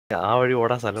ആ വഴി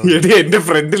ഓടാൻ സ്ഥലം എന്റെ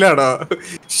ഫ്രണ്ടിലാണോ?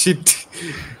 ഷിറ്റ്.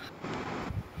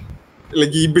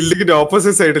 ഈ ബിൽഡിങ്ങിന്റെ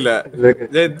ഓപ്പോസിറ്റ് സൈഡിലാ.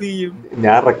 ഞാൻ എന്ത് ചെയ്യും?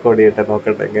 ഞാൻ റെക്കോർഡ് ചെയ്യട്ടെ,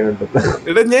 നോക്കട്ടെ എങ്ങനെയുണ്ട്.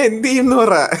 എടാ ഞാൻ എന്ത് ചെയ്യുന്നു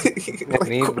പറ.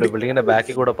 നീ ബിൽഡിങ്ങിന്റെ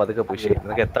ബാക്കിൽ കൂടെ പതുക്കെ പുഷ് ചെയ്യും,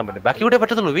 നിനക്ക് എത്താൻ പറ്റും. ബാക്കി കൂടെ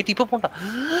പറ്റത്തുള്ളൂ. വെയിറ്റ്, ഇപ്പൊ പോണ്ട.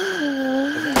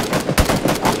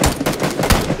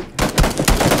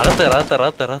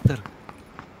 അകത്തേറ്.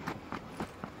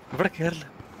 ഇവിടെ കേറില്ല.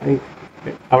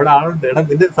 അവിടെ ആളുണ്ട്. എടാ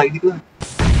നിന്റെ സൈഡിൽ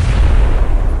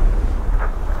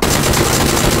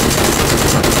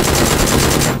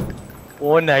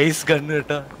ഓ നൈസ് ഗണ്ണ്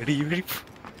കേട്ടാ. എടി ഈ വഴി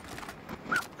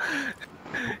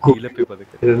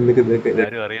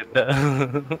ആരും അറിയണ്ട.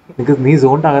 നീ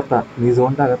സോണിന്റെ അകത്താ.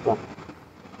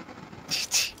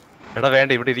 എടാ വേണ്ട,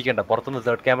 ഇവിടെ ഇരിക്കണ്ട. പുറത്തുനിന്ന്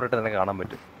തേർഡ് ക്യാമറ ഇട്ട് നിനക്ക് കാണാൻ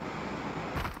പറ്റും.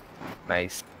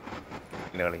 നൈസ്.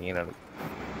 ഇങ്ങനെയാണ്.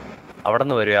 അവിടെ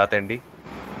നിന്ന് വരും ആ തെണ്ടി.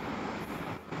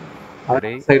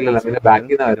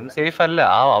 സേഫ് അല്ല.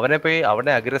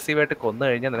 അവനെ അഗ്രസീവായിട്ട് കൊന്നു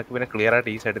കഴിഞ്ഞാൽ നിനക്ക് പിന്നെ ക്ലിയർ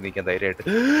ആയിട്ട് ഈ സൈഡ് നിൽക്കാൻ ധൈര്യമായിട്ട്.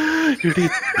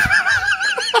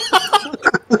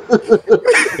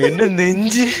 എന്റെ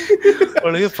നെഞ്ച്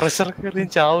പ്രഷർ കയറി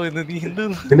ചാവും. എന്ന് നീ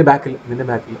നിന്റെ ബാക്കിൽ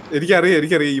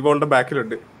എനിക്കറിയാം ഇവളുടെ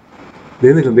ബാക്കിലുണ്ട്.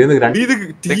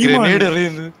 ഗ്രനേഡ്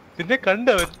എറിയുന്നു. പിന്നെ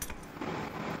കണ്ടവൻ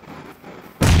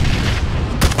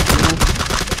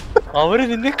അവര്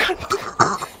നിന്നെ കണ്ടു.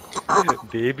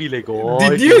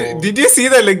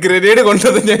 ഗ്രനേഡ്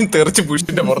കൊണ്ടത് ഞാൻ തെറിച്ച്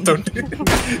പുഷിന്റെ പുറത്തോട്ട്.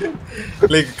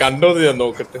 ലൈക്ക് കണ്ടോന്ന് ഞാൻ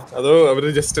നോക്കട്ടെ, അതോ അവര്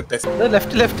ജസ്റ്റ് ടെസ്റ്റ്.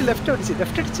 ലെഫ്റ്റ്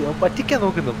അടിച്ച് പറ്റിക്കാൻ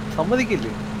നോക്കുന്നു.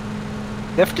 സമ്മതിക്കില്ലേ?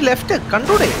 ലെഫ്റ്റ്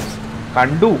കണ്ടൂടെ?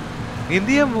 കണ്ടു.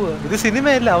 എന്ത് ചെയ്യാൻ പോവാ? ഇത്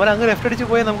സിനിമയല്ല. അവൻ അങ്ങ് ലെഫ്റ്റ് അടിച്ച്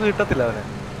പോയാൽ നമുക്ക് കിട്ടത്തില്ല അവനെ.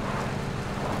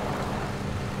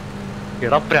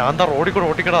 എടാ പ്രാന്ത, റോഡിൽ കൂടെ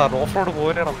ഓട്ടിക്കടാ. Off road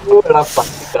പോരാടാ.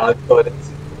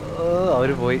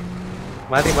 അവര് പോയി.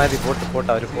 മതി പോട്ട്.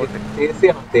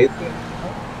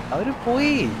 അവര്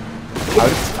പോയി.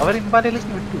 അവർ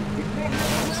ഇമ്പാലയിലേക്ക് വിട്ടു.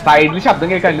 സൈഡിൽ ശബ്ദം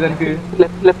കേൾക്കാനില്ല നിനക്ക്?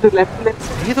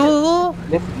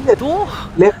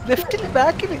 ലെഫ്റ്റില്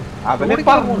ബാക്കില് അവനെ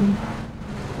പറഞ്ഞു.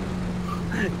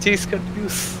 Chase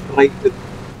confuse.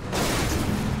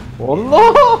 ഒന്നോ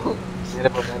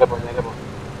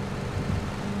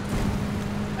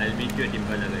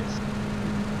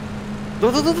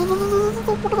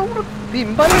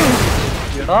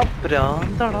എടാ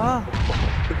പ്രാന്തടാ,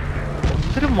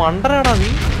 എന്തൊരു മണ്ടനാടാ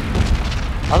നീ.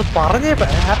 അത് പറഞ്ഞേ,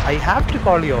 I have to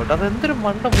call you out. അത് എന്തൊരു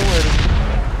മണ്ട മൂവായിരുന്നു.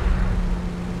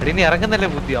 എടി നീ ഇറങ്ങുന്നല്ലേ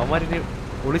ബുദ്ധി. അവന്മാരിനി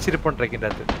ഒളിച്ചിരിപ്പുണ്ട് ട്രെക്കിന്റെ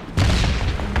അകത്ത്.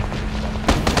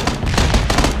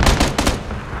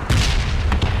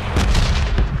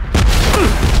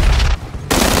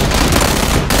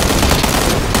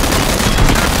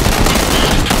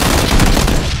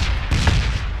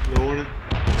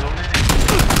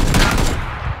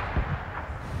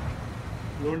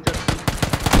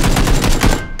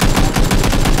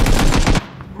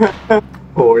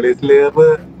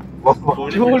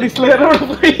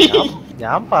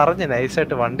 ഞാൻ പറഞ്ഞു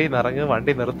നൈസായിട്ട് വണ്ടി നിറങ്ങ്,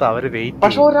 വണ്ടി നിർത്ത. അവര് വെയിറ്റ്.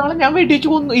 പക്ഷെ ഒരാളെ ഞാൻ ഇടിച്ചു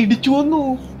കൊന്നു.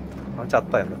 അവൻ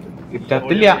ചത്ത.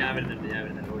 ചത്തില്ല.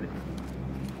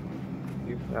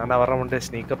 ഞാൻ അവരുടെ മുന്നേ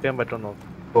സ്നീക്കപ്പ് ചെയ്യാൻ പറ്റുമോ?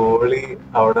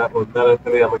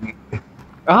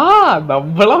 ആ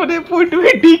നമ്മളവനെ പോയിട്ട്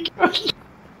വെട്ടിക്കൂ.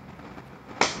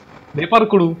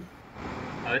 പറക്കൂടൂ.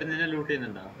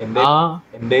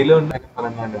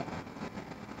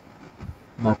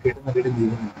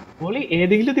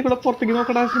 ഏതെങ്കിലും കൂടെ പുറത്തേക്ക്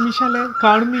നോക്കടാ ശ്രമിച്ചാലേ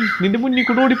കാണും. നീ നിന്റെ മുന്നിൽ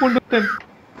കൂടെ ഓടിക്കൊണ്ടുവരാൻ.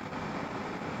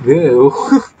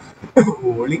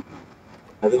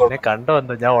 കണ്ടു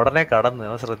വന്നു. ഞാൻ ഉടനെ കടന്ന്.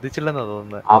 അവൻ ശ്രദ്ധിച്ചില്ലെന്നാ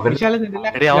തോന്നുന്നത്.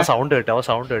 അവൻ സൗണ്ട്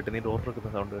കേട്ട് നീ ഡോർ എടുക്കുന്ന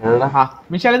സൗണ്ട്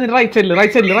കേട്ടു. റൈറ്റ്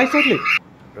സൈഡില്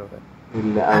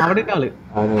അവിടെ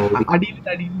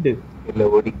അടിയിലുണ്ട്.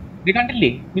 നീ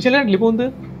കണ്ടില്ലേ? മിഷാലെ കണ്ടില്ലേ പോകുന്നത്?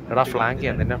 എടാ ഫ്ലാങ്ക്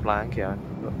ചെയ്യാൻ, നിന്നെ ഫ്ലാങ്ക് ചെയ്യാൻ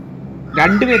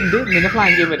രണ്ടുപേരുണ്ട്. നിന്നെ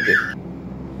ഫ്ലാങ്ക് ചെയ്യാൻ പറ്റും.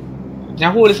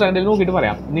 ഞാൻ ഹോളി സ്റ്റാൻഡിൽ നോക്കിട്ട്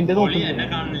പറയാം. നിന്റെ നോക്കി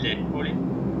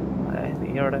നീ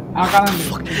അവിടെ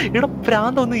ഇവിടെ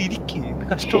പ്രാന്ത ഒന്ന് ഇരിക്കും.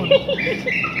 കഷ്ടമാണ്.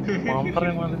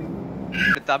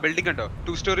 ബിൽഡിംഗ് ഉണ്ടോ?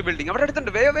 2 സ്റ്റോറി ബിൽഡിംഗ് അവിടെ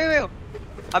അടുത്തുണ്ട്. വേയോ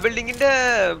ആ ബിൽഡിങ്ങിന്റെ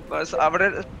അവിടെ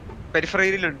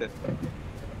പെരിഫറയിലുണ്ട്.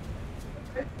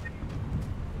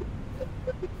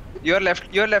 Your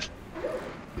left.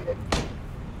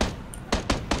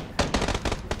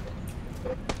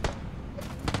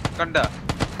 കണ്ട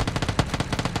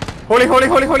ഹോളി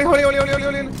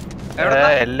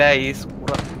എല്ലാ ഈ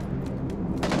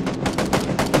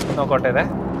നോക്കോട്ടെ.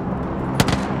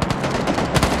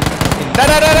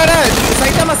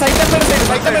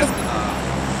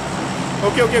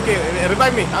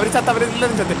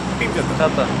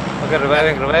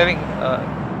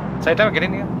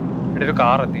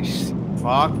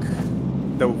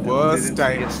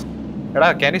 എടാ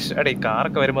കാനിഷ്, എടാ ഈ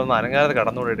കാറൊക്കെ വരുമ്പോ അനങ്ങാതെ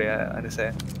കടന്നുകൂടെ അനുസേ?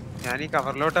 ഞാൻ ഈ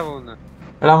കവറിലോട്ടാ പോകുന്നത്.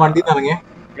 വണ്ടി ഇറങ്ങിയേ.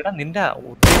 എടാ നിന്റെ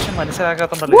ഉദ്ദേശം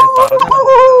മനസ്സിലാക്കാത്തോണ്ടല്ലേ ഞാൻ പറഞ്ഞത്.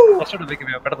 ഫസ്റ്റ് എടുപ്പിക്കും,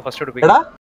 പെട്ടെന്ന് ഫസ്റ്റ് എടുപ്പിക്കും. എടാ